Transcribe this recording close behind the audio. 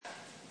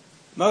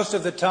Most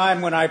of the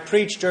time when I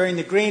preach during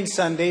the Green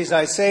Sundays,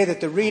 I say that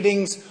the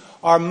readings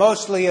are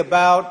mostly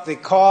about the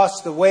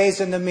cost, the ways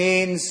and the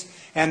means,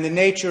 and the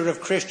nature of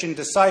Christian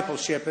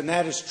discipleship, and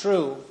that is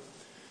true.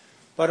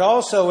 But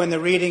also in the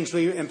readings,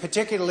 and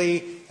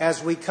particularly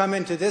as we come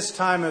into this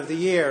time of the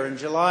year, in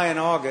July and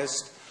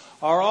August,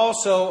 are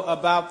also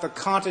about the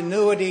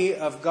continuity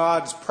of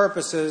God's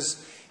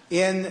purposes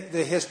in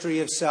the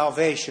history of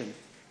salvation.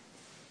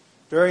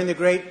 During the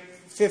great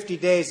 50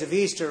 days of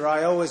Easter,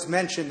 I always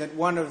mention that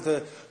one of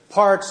the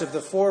parts of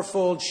the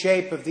fourfold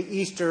shape of the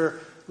Easter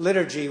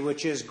liturgy,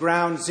 which is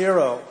ground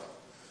zero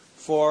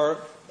for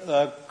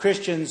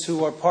Christians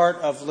who are part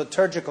of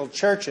liturgical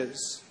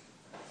churches,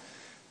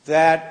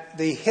 that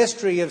the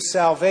history of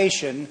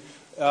salvation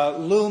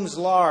looms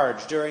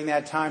large during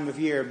that time of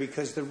year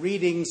because the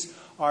readings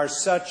are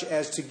such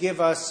as to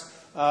give us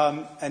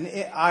an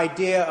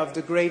idea of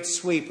the great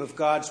sweep of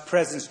God's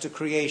presence to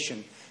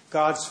creation,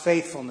 God's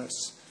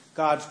faithfulness,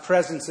 God's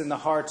presence in the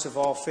hearts of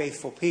all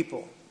faithful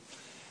people.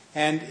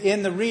 And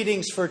in the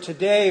readings for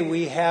today,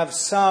 we have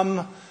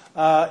some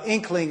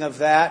inkling of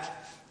that,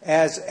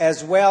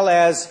 as well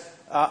as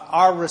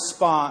our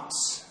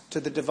response to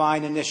the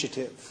divine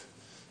initiative.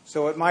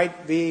 So it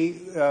might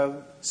be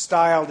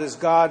styled as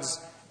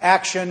God's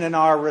action and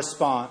our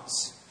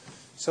response.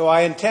 So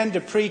I intend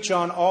to preach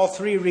on all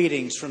three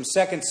readings, from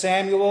 2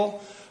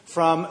 Samuel,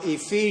 from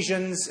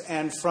Ephesians,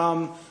 and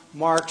from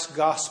Mark's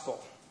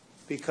Gospel,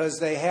 because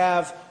they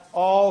have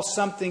all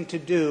something to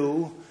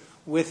do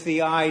with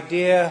the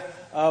idea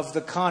of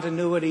the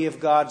continuity of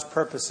God's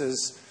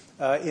purposes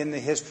in the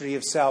history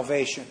of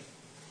salvation.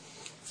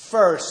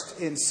 First,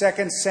 in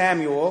 2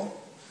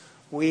 Samuel,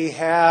 we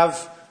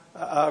have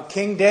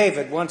King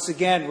David. Once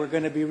again, we're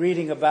going to be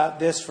reading about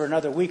this for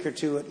another week or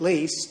two at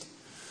least.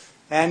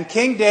 And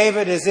King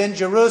David is in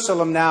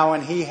Jerusalem now,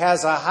 and he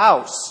has a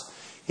house.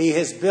 He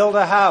has built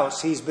a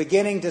house. He's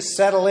beginning to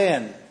settle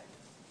in.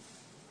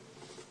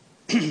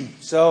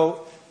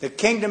 So the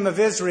kingdom of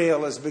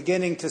Israel is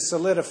beginning to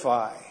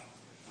solidify.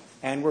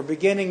 And we're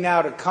beginning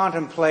now to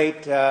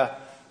contemplate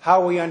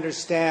how we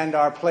understand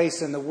our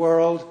place in the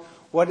world.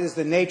 What is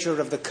the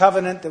nature of the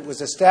covenant that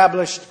was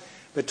established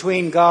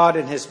between God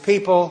and his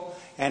people,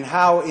 and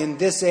how in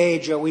this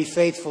age are we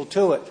faithful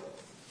to it?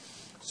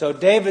 So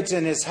David's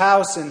in his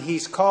house, and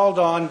he's called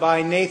on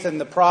by Nathan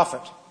the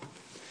prophet.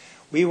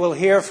 We will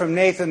hear from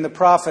Nathan the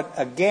prophet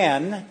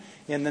again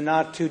in the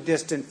not too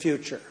distant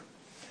future.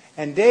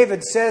 And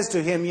David says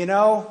to him, you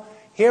know,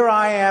 here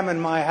I am in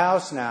my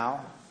house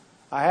now.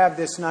 I have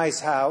this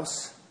nice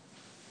house.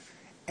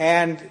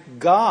 And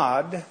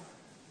God,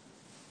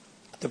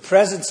 the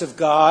presence of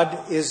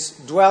God, is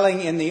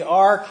dwelling in the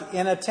ark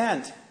in a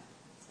tent.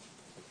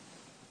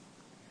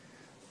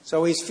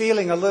 So he's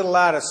feeling a little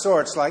out of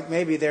sorts, like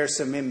maybe there's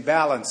some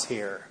imbalance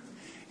here.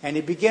 And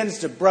he begins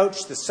to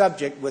broach the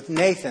subject with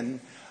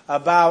Nathan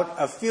about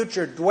a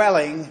future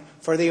dwelling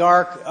for the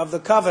Ark of the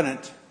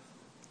Covenant,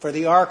 for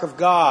the Ark of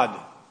God.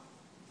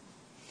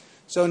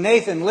 So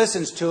Nathan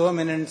listens to him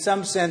and in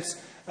some sense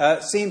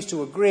seems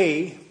to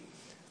agree,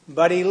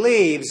 but he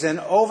leaves.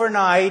 And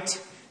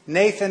overnight,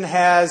 Nathan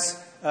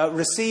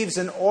receives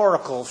an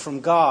oracle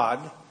from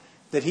God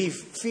that he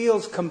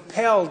feels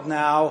compelled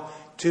now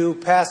to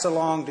pass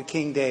along to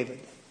King David.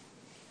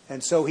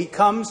 And so he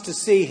comes to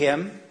see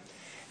him,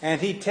 and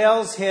he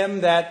tells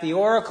him that the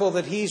oracle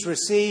that he's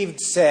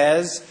received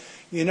says,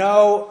 you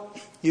know,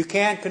 you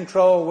can't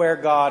control where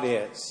God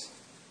is.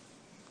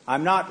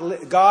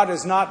 God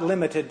is not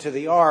limited to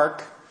the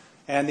ark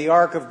and the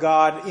ark of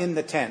God in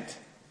the tent.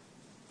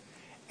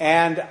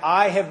 And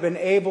I have been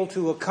able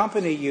to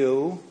accompany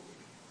you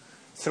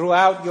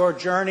throughout your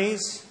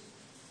journeys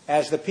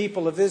as the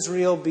people of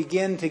Israel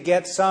begin to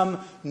get some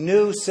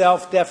new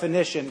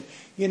self-definition.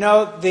 You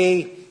know,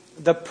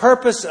 the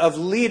purpose of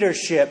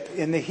leadership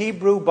in the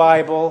Hebrew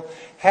Bible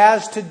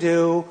has to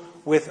do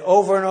with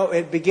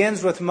it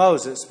begins with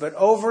Moses, but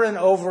over and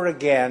over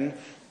again,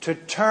 to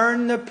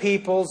turn the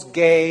people's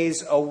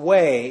gaze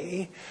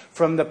away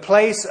from the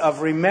place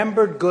of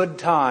remembered good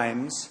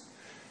times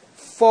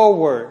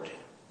forward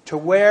to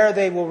where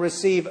they will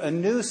receive a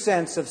new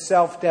sense of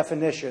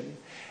self-definition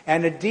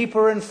and a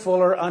deeper and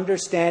fuller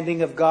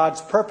understanding of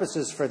God's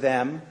purposes for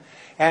them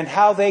and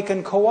how they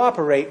can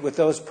cooperate with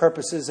those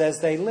purposes as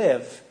they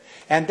live.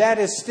 And that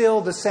is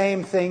still the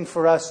same thing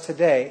for us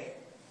today.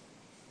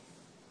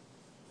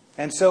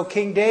 And so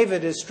King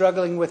David is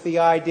struggling with the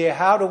idea,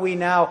 how do we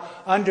now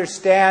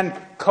understand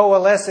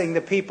coalescing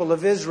the people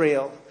of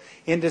Israel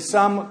into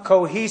some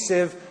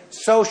cohesive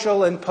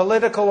social and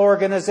political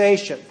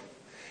organization?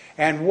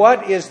 And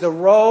what is the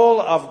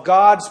role of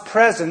God's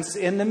presence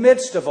in the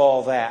midst of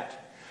all that?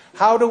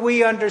 How do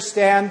we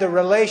understand the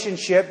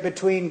relationship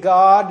between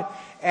God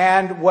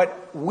and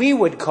what we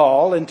would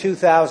call in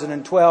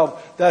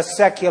 2012 the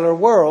secular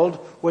world,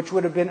 which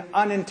would have been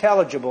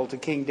unintelligible to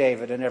King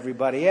David and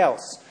everybody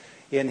else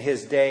in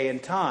his day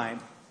and time?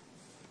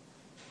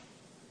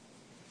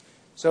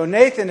 So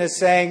Nathan is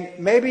saying,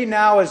 maybe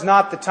now is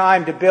not the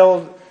time to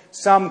build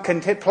some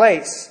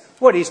place.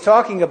 What he's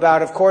talking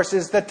about, of course,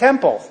 is the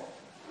temple.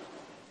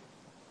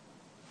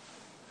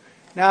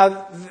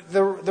 Now,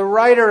 the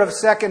writer of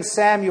 2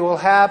 Samuel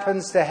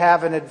happens to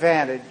have an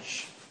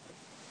advantage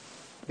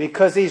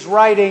because he's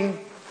writing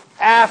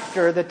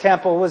after the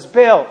temple was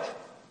built.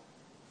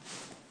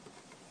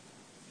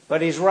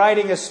 But he's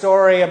writing a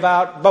story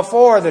about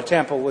before the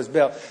temple was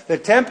built. The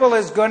temple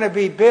is going to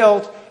be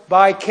built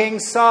by King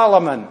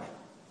Solomon,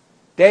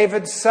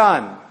 David's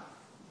son.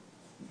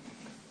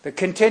 The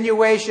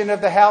continuation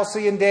of the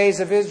halcyon days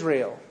of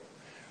Israel.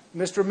 You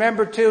must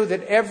remember, too,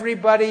 that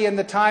everybody in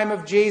the time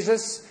of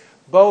Jesus,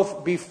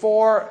 both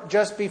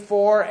just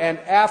before and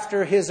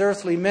after his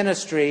earthly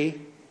ministry,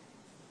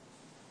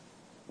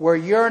 were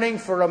yearning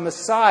for a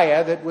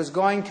Messiah that was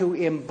going to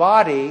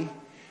embody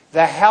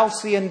the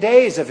halcyon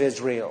days of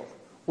Israel,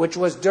 which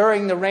was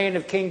during the reign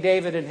of King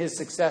David and his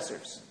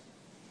successors.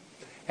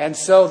 And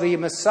so the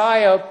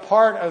Messiah,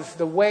 part of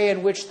the way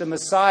in which the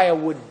Messiah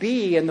would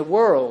be in the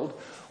world,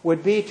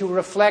 would be to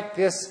reflect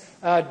this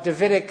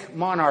Davidic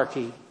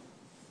monarchy,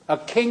 a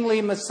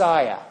kingly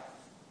Messiah,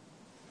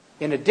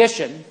 in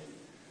addition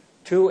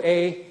to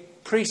a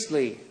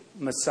priestly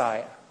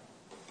Messiah.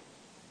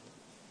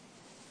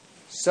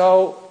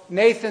 So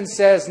Nathan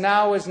says,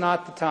 now is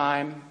not the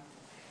time,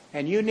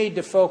 and you need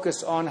to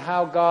focus on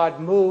how God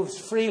moves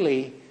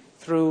freely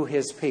through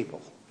his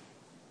people,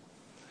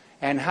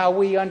 and how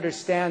we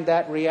understand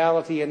that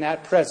reality and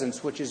that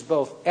presence, which is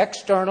both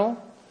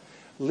external,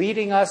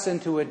 leading us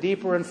into a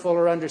deeper and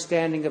fuller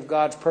understanding of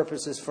God's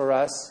purposes for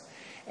us,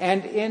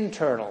 and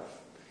internal,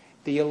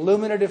 the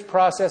illuminative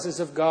processes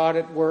of God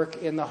at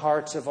work in the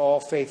hearts of all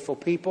faithful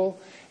people,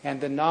 and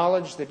the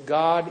knowledge that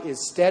God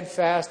is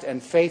steadfast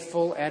and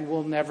faithful and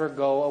will never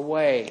go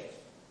away.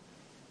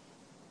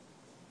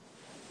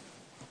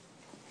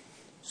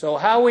 So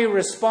how we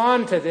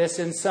respond to this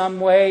in some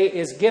way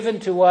is given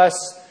to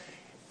us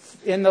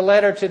in the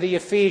letter to the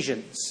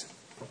Ephesians.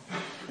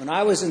 When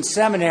I was in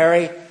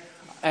seminary,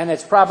 and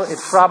it's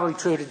probably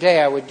true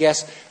today, I would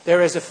guess,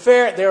 there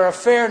are a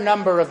fair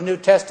number of New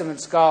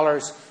Testament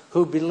scholars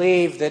who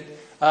believe that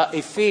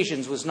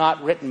Ephesians was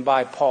not written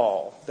by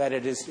Paul. That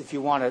it is, if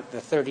you want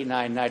the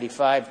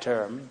 3995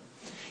 term,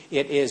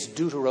 it is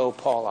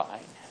Deutero-Pauline.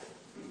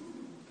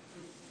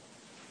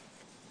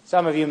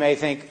 Some of you may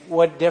think,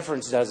 what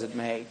difference does it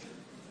make?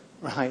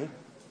 Right?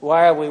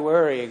 Why are we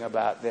worrying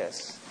about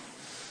this?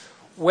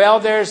 Well,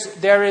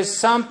 there is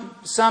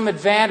some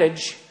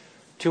advantage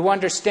to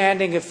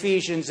understanding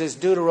Ephesians as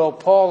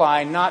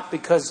Deutero-Pauline, not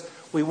because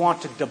we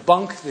want to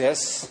debunk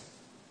this,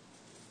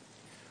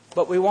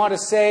 but we want to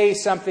say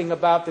something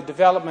about the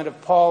development of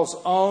Paul's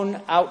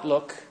own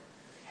outlook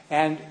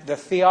and the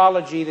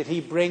theology that he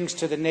brings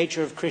to the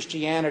nature of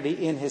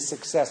Christianity in his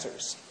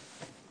successors.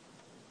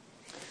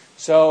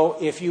 So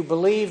if you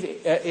believe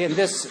in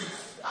this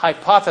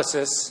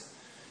hypothesis,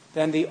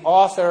 then the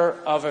author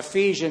of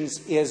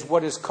Ephesians is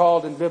what is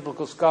called in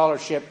biblical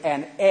scholarship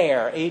an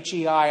heir,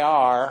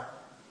 H-E-I-R,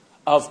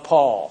 of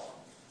Paul,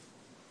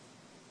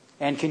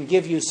 and can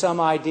give you some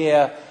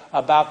idea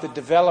about the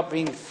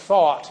developing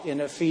thought in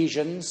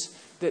Ephesians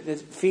that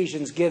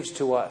Ephesians gives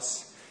to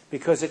us,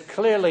 because it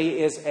clearly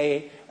is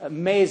an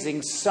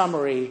amazing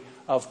summary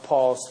of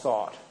Paul's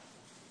thought.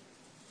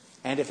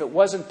 And if it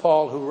wasn't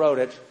Paul who wrote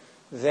it,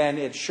 then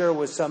it sure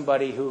was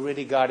somebody who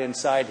really got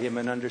inside him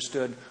and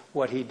understood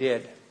what he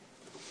did.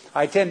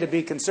 I tend to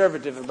be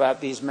conservative about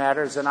these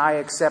matters, and I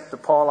accept the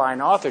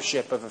Pauline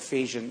authorship of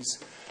Ephesians.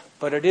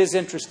 But it is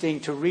interesting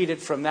to read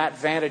it from that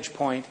vantage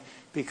point,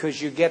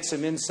 because you get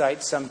some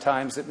insight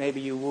sometimes that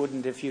maybe you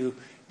wouldn't if you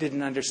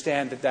didn't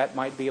understand that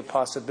might be a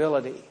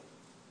possibility.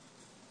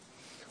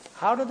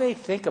 How do they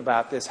think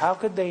about this? How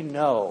could they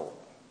know?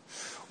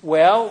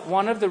 Well,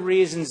 one of the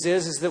reasons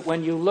is that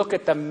when you look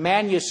at the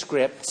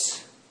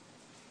manuscripts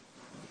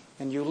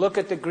and you look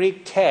at the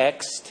Greek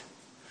text,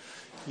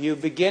 you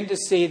begin to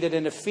see that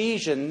in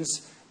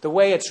Ephesians, the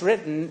way it's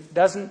written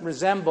doesn't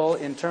resemble,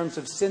 in terms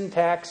of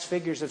syntax,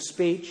 figures of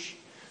speech,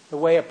 the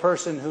way a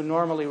person who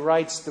normally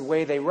writes the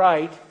way they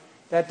write.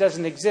 That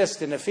doesn't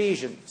exist in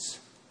Ephesians.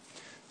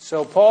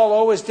 So Paul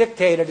always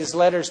dictated his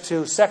letters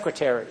to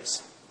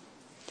secretaries.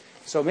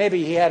 So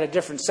maybe he had a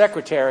different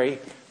secretary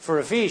for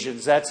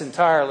Ephesians. That's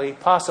entirely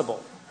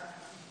possible.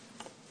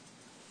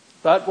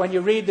 But when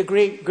you read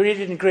it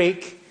in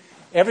Greek,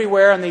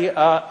 everywhere in the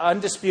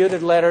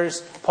undisputed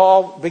letters,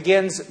 Paul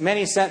begins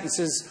many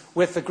sentences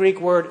with the Greek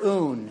word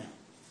un,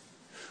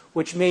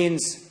 which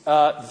means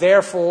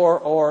therefore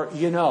or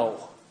you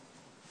know.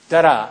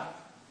 Da-da.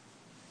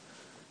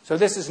 So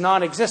this is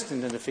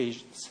non-existent in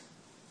Ephesians.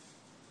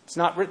 It's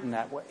not written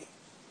that way.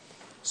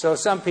 So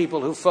some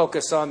people who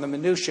focus on the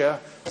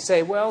minutiae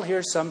say, well,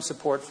 here's some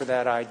support for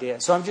that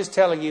idea. So I'm just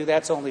telling you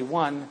that's only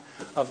one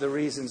of the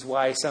reasons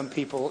why some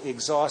people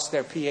exhaust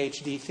their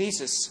PhD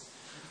thesis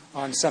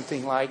on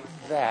something like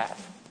that.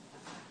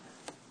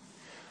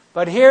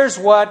 But here's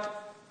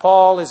what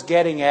Paul is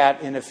getting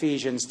at in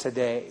Ephesians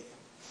today.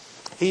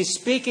 He's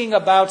speaking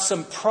about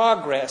some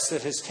progress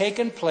that has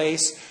taken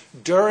place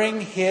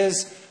during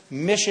his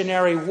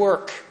missionary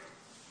work.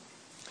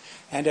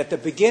 And at the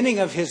beginning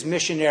of his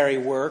missionary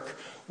work,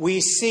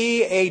 we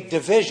see a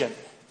division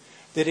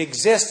that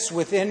exists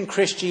within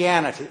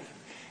Christianity.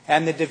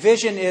 And the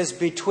division is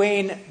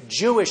between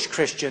Jewish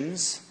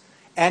Christians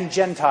and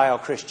Gentile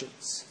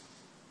Christians.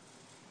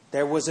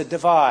 There was a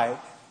divide.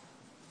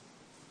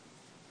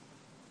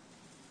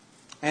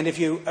 And if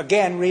you,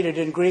 again, read it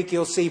in Greek,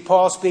 you'll see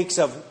Paul speaks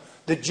of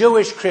the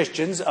Jewish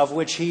Christians, of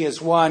which he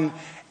is one,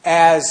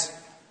 as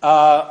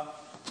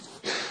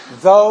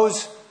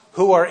those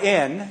who are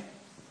in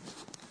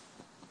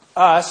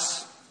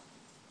us,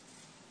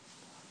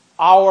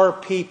 our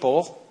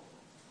people,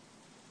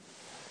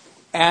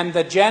 and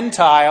the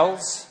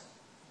Gentiles,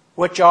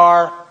 which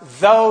are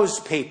those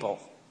people.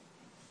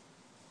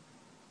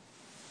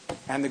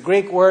 And the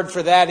Greek word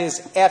for that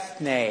is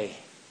ethne.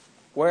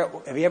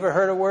 Have you ever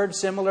heard a word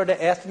similar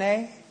to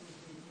ethne?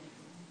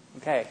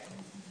 Okay.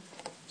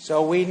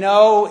 So we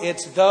know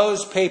it's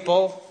those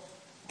people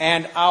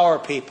and our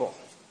people.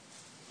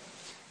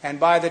 And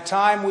by the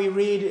time we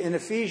read in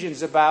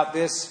Ephesians about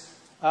this,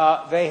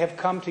 they have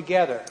come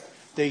together.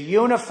 The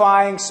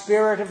unifying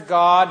Spirit of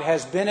God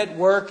has been at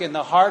work in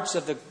the hearts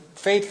of the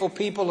faithful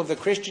people of the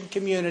Christian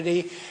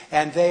community,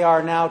 and they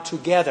are now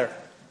together.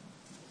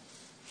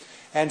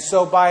 And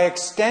so by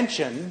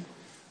extension,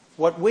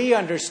 what we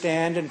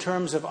understand in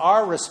terms of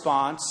our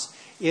response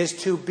is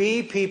to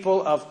be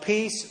people of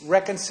peace,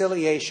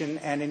 reconciliation,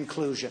 and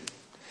inclusion.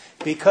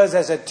 Because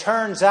as it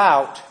turns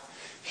out,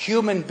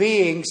 human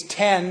beings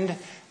tend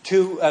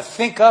to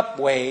think up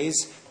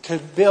ways to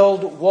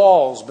build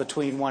walls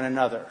between one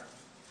another.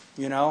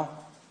 You know?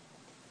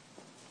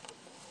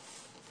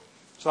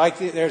 It's like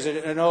there's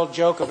an old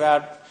joke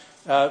about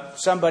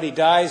somebody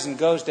dies and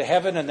goes to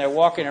heaven, and they're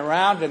walking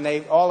around, and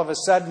they all of a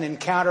sudden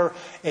encounter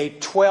a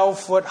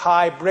 12-foot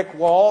high brick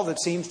wall that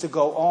seems to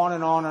go on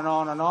and on and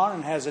on and on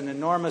and has an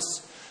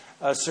enormous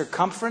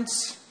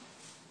circumference.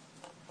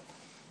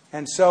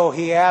 And so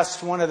he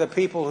asked one of the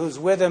people who's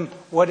with him,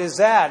 "What is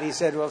that?" He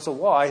said, "Well, it's a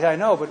wall." I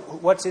know,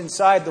 but what's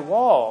inside the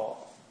wall?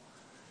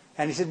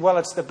 And he said, "Well,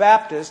 it's the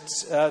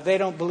Baptists. They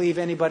don't believe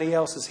anybody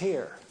else is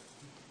here."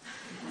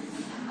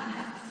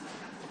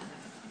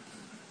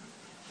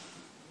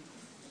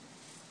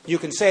 You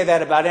can say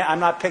that about, I'm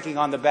not picking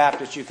on the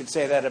Baptists, you can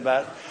say that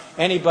about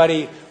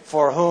anybody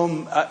for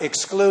whom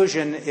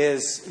exclusion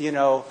is,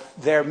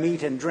 their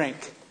meat and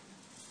drink.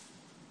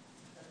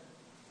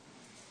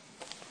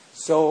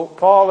 So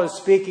Paul is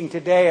speaking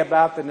today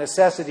about the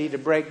necessity to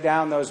break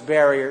down those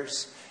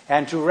barriers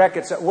and to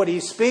reconcile. What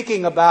he's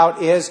speaking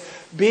about is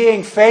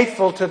being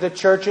faithful to the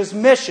church's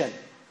mission.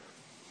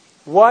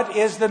 What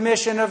is the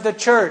mission of the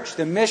church?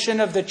 The mission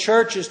of the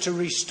church is to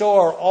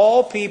restore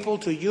all people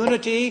to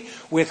unity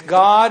with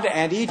God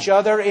and each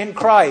other in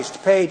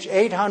Christ. Page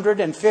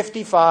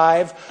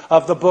 855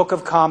 of the Book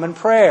of Common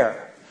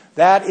Prayer.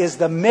 That is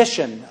the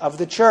mission of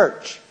the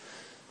church.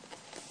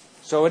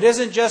 So it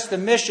isn't just the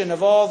mission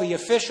of all the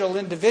official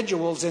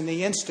individuals in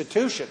the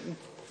institution.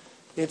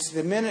 It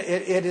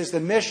is the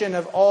mission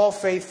of all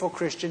faithful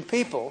Christian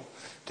people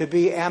to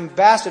be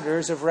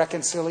ambassadors of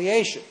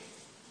reconciliation.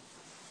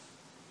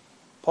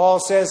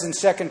 Paul says in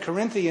 2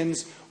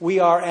 Corinthians, we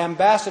are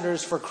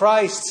ambassadors for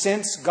Christ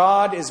since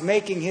God is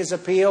making his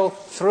appeal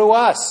through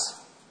us.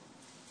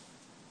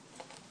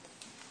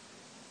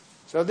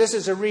 So this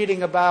is a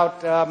reading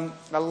about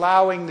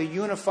allowing the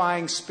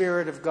unifying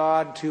Spirit of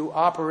God to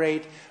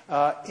operate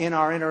in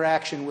our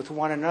interaction with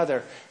one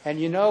another. And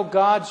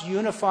God's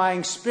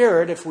unifying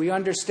Spirit, if we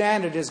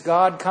understand it as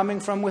God coming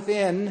from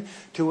within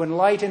to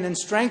enlighten and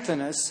strengthen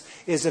us,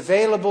 is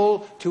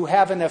available to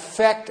have an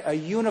effect, a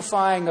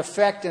unifying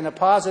effect and a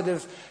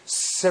positive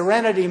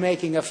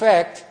serenity-making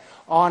effect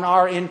on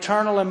our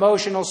internal,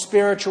 emotional,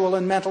 spiritual,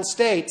 and mental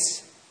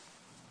states.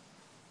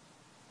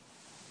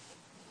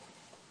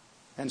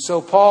 And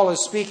so Paul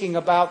is speaking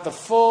about the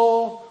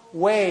full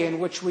way in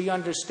which we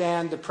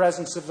understand the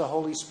presence of the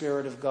Holy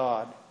Spirit of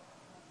God.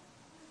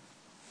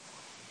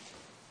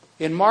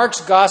 In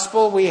Mark's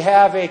Gospel, we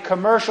have a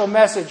commercial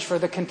message for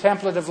the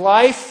contemplative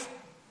life.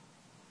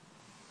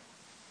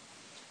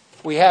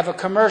 We have a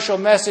commercial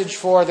message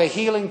for the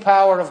healing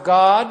power of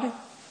God.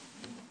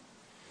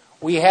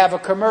 We have a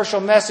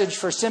commercial message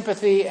for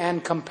sympathy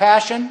and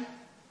compassion.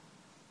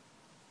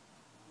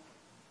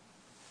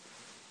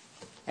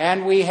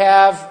 And we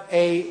have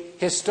a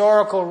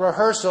historical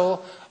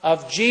rehearsal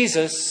of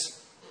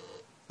Jesus,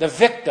 the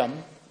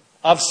victim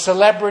of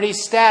celebrity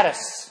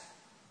status.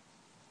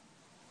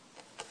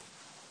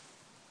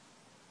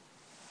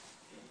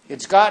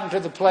 It's gotten to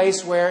the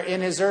place where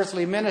in his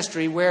earthly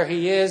ministry, where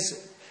he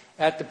is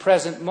at the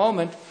present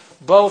moment,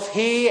 both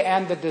he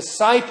and the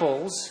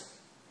disciples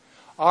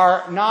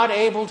are not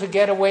able to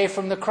get away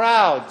from the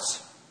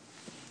crowds.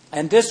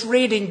 And this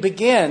reading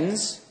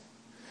begins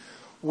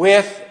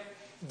with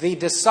the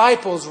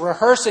disciples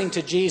rehearsing to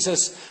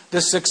Jesus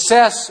the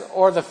success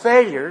or the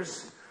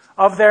failures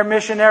of their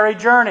missionary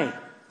journey.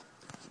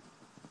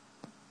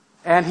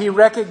 And he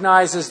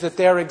recognizes that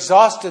they're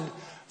exhausted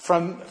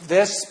from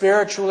this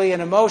spiritually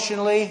and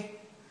emotionally,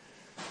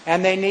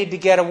 and they need to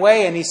get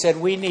away. And he said,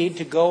 we need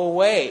to go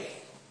away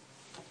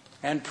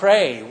and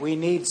pray. We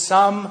need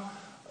some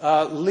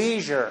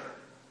leisure.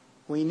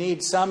 We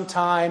need some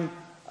time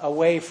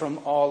away from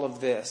all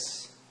of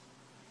this.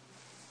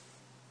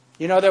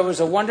 You know, there was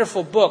a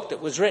wonderful book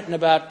that was written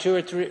about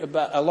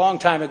a long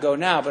time ago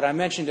now, but I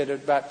mentioned it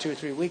about 2 or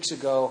 3 weeks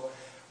ago,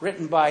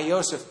 written by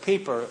Josef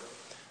Pieper,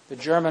 the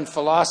German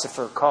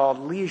philosopher, called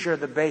Leisure,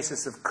 the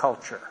Basis of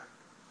Culture.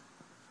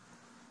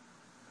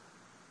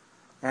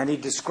 And he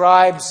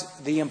describes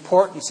the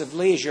importance of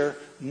leisure,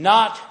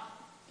 not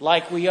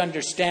like we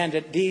understand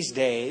it these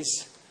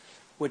days,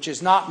 which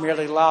is not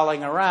merely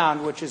lolling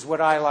around, which is what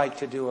I like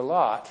to do a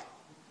lot,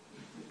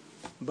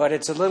 but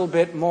it's a little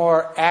bit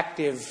more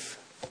active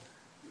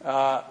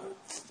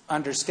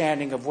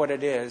understanding of what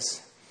it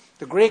is.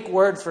 The Greek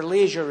word for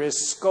leisure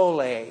is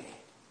skole.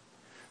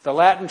 The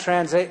Latin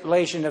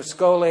translation of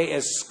skole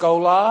is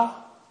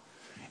schola,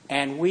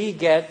 and we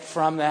get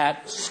from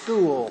that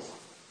school.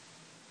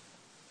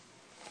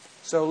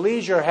 So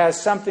leisure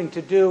has something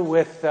to do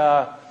with,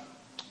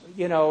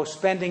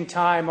 spending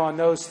time on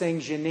those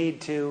things you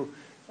need to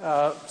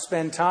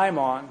spend time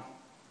on.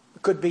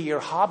 It could be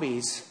your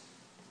hobbies.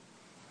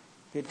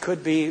 It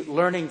could be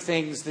learning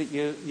things that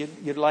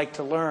you'd like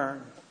to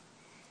learn,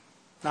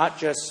 not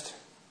just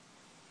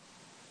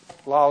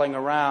lolling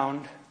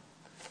around.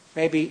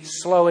 Maybe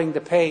slowing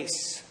the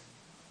pace,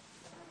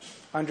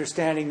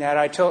 understanding that.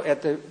 I told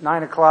at the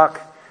 9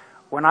 o'clock,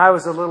 when I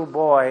was a little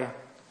boy,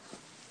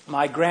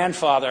 my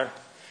grandfather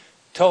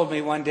told me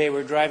one day, we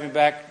were driving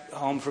back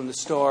home from the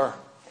store,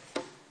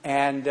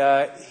 and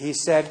he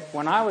said,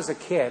 when I was a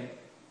kid,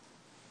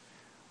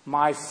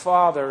 my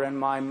father and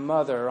my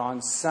mother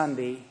on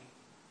Sunday,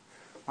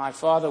 my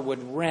father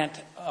would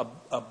rent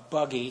a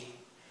buggy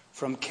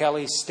from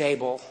Kelly's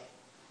stable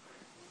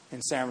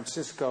in San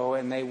Francisco,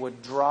 and they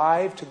would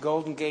drive to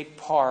Golden Gate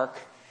Park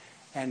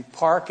and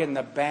park in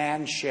the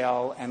band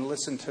shell and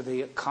listen to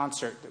the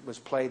concert that was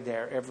played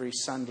there every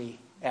Sunday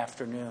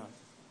afternoon.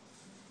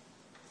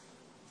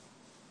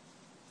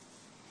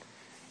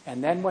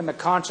 And then when the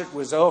concert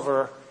was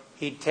over,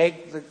 he'd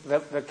take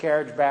the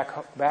carriage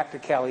back to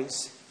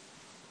Kelly's,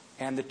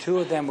 and the two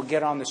of them would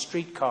get on the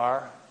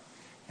streetcar,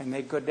 and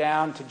they'd go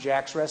down to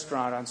Jack's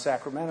Restaurant on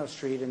Sacramento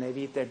Street, and they'd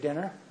eat their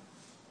dinner.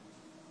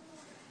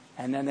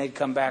 And then they'd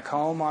come back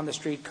home on the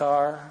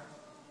streetcar,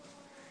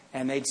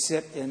 and they'd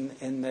sit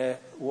in the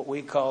what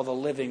we call the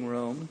living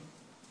room,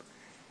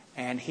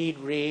 and he'd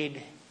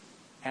read,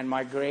 and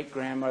my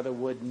great-grandmother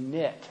would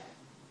knit.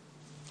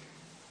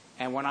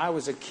 And when I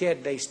was a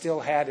kid, they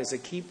still had as a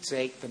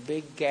keepsake the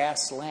big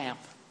gas lamp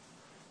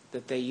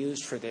that they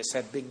used for this.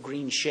 Had big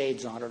green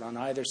shades on it on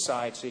either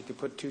side, so you could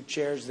put 2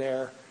 chairs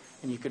there,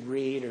 and you could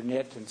read or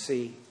knit and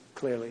see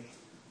clearly.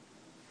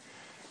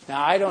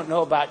 Now, I don't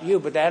know about you,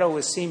 but that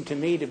always seemed to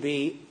me to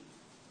be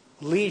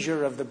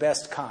leisure of the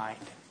best kind.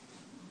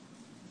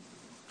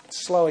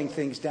 Slowing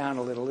things down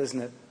a little,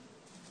 isn't it?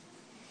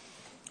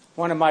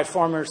 One of my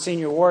former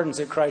senior wardens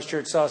at Christ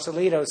Church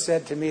Sausalito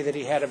said to me that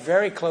he had a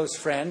very close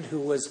friend who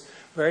was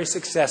very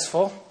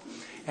successful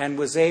and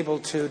was able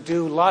to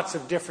do lots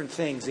of different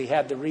things. He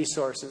had the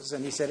resources.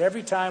 And he said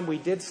every time we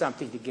did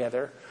something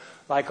together,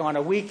 like on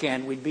a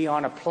weekend, we'd be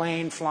on a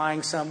plane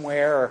flying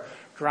somewhere or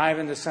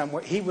driving to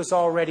somewhere, he was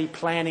already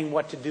planning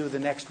what to do the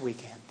next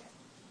weekend.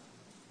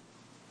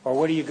 Or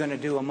what are you going to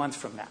do a month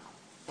from now?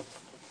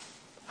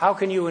 How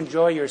can you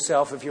enjoy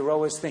yourself if you're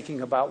always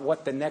thinking about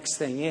what the next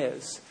thing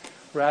is,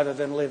 rather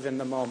than live in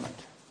the moment?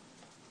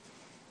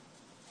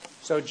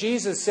 So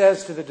Jesus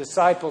says to the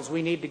disciples,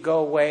 we need to go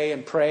away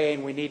and pray,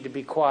 and we need to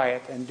be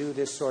quiet and do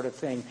this sort of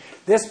thing.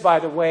 This, by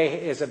the way,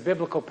 is a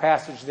biblical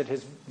passage that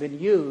has been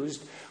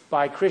used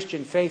by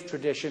Christian faith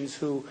traditions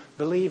who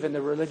believe in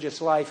the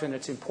religious life and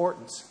its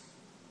importance.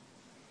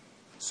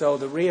 So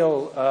the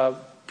real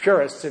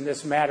purists in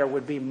this matter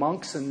would be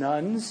monks and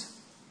nuns,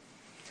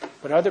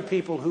 but other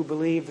people who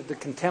believe that the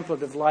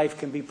contemplative life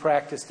can be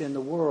practiced in the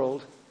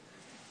world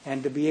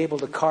and to be able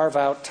to carve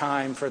out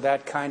time for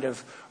that kind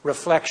of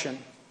reflection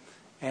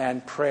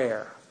and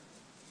prayer.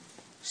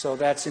 So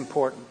that's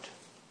important.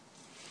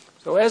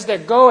 So as they're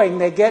going,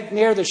 they get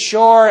near the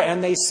shore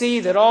and they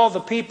see that all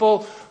the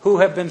people who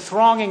have been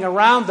thronging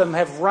around them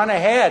have run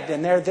ahead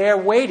and they're there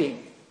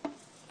waiting.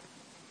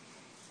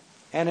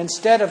 And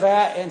instead of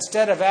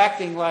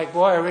acting like,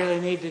 boy, I really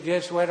need to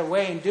just wait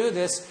away and do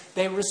this,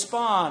 they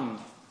respond.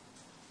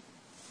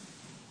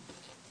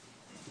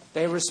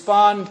 They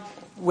respond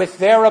with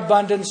their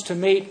abundance to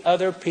meet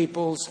other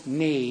people's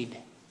need.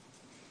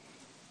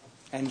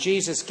 And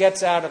Jesus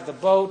gets out of the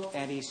boat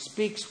and he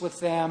speaks with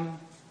them.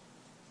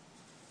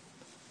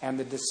 And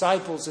the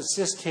disciples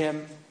assist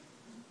him.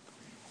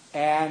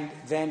 And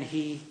then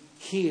he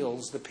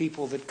heals the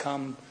people that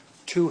come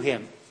to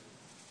him.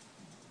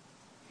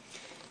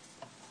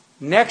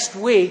 Next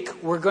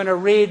week, we're going to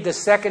read the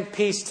second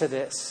piece to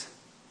this.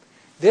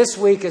 This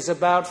week is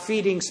about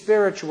feeding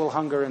spiritual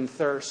hunger and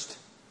thirst.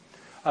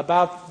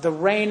 About the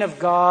reign of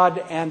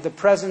God and the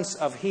presence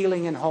of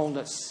healing and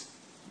wholeness.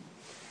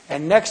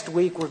 And next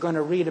week, we're going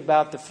to read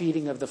about the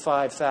feeding of the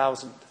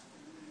 5,000.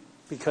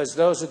 Because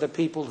those are the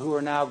people who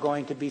are now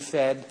going to be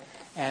fed,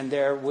 and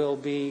there will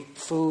be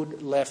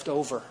food left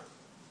over.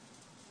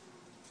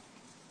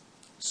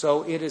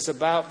 So it is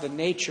about the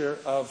nature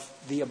of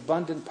the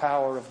abundant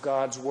power of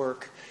God's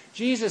work.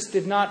 Jesus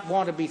did not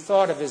want to be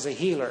thought of as a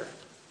healer,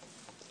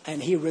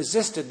 and he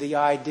resisted the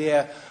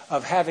idea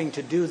of having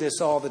to do this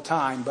all the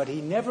time, but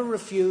he never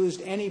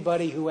refused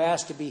anybody who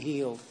asked to be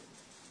healed,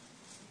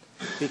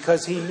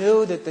 because he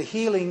knew that the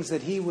healings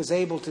that he was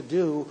able to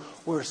do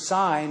were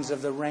signs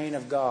of the reign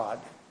of God.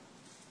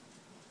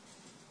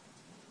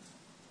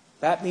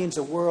 That means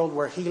a world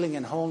where healing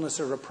and wholeness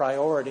are a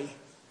priority,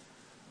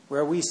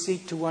 where we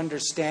seek to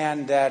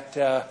understand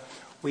that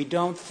we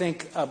don't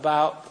think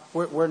about,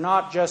 we're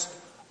not just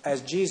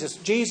as Jesus.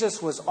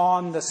 Jesus was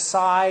on the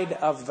side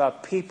of the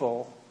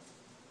people,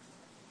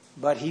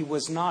 but he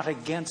was not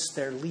against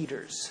their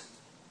leaders.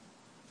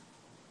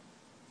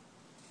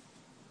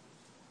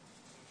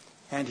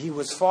 And he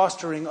was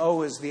fostering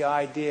always the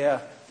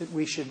idea that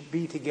we should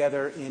be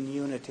together in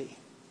unity.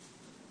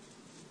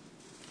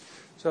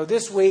 So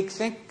this week,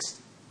 think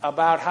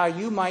about how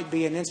you might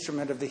be an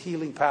instrument of the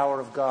healing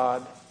power of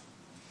God.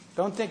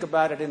 Don't think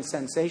about it in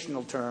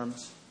sensational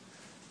terms,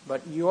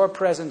 but your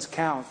presence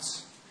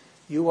counts.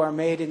 You are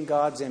made in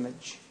God's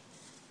image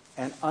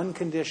and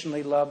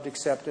unconditionally loved,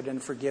 accepted,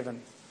 and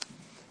forgiven.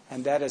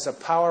 And that is a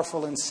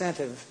powerful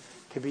incentive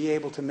to be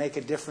able to make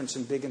a difference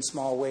in big and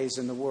small ways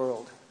in the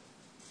world.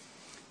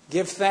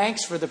 Give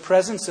thanks for the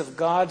presence of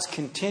God's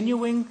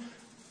continuing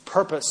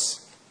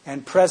purpose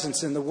and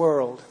presence in the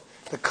world,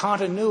 the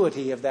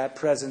continuity of that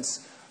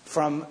presence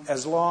from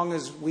as long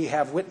as we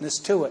have witness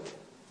to it.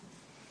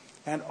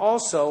 And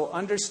also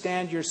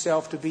understand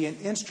yourself to be an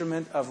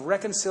instrument of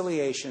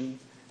reconciliation,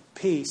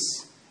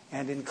 peace,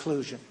 and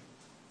inclusion.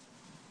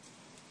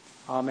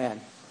 Amen.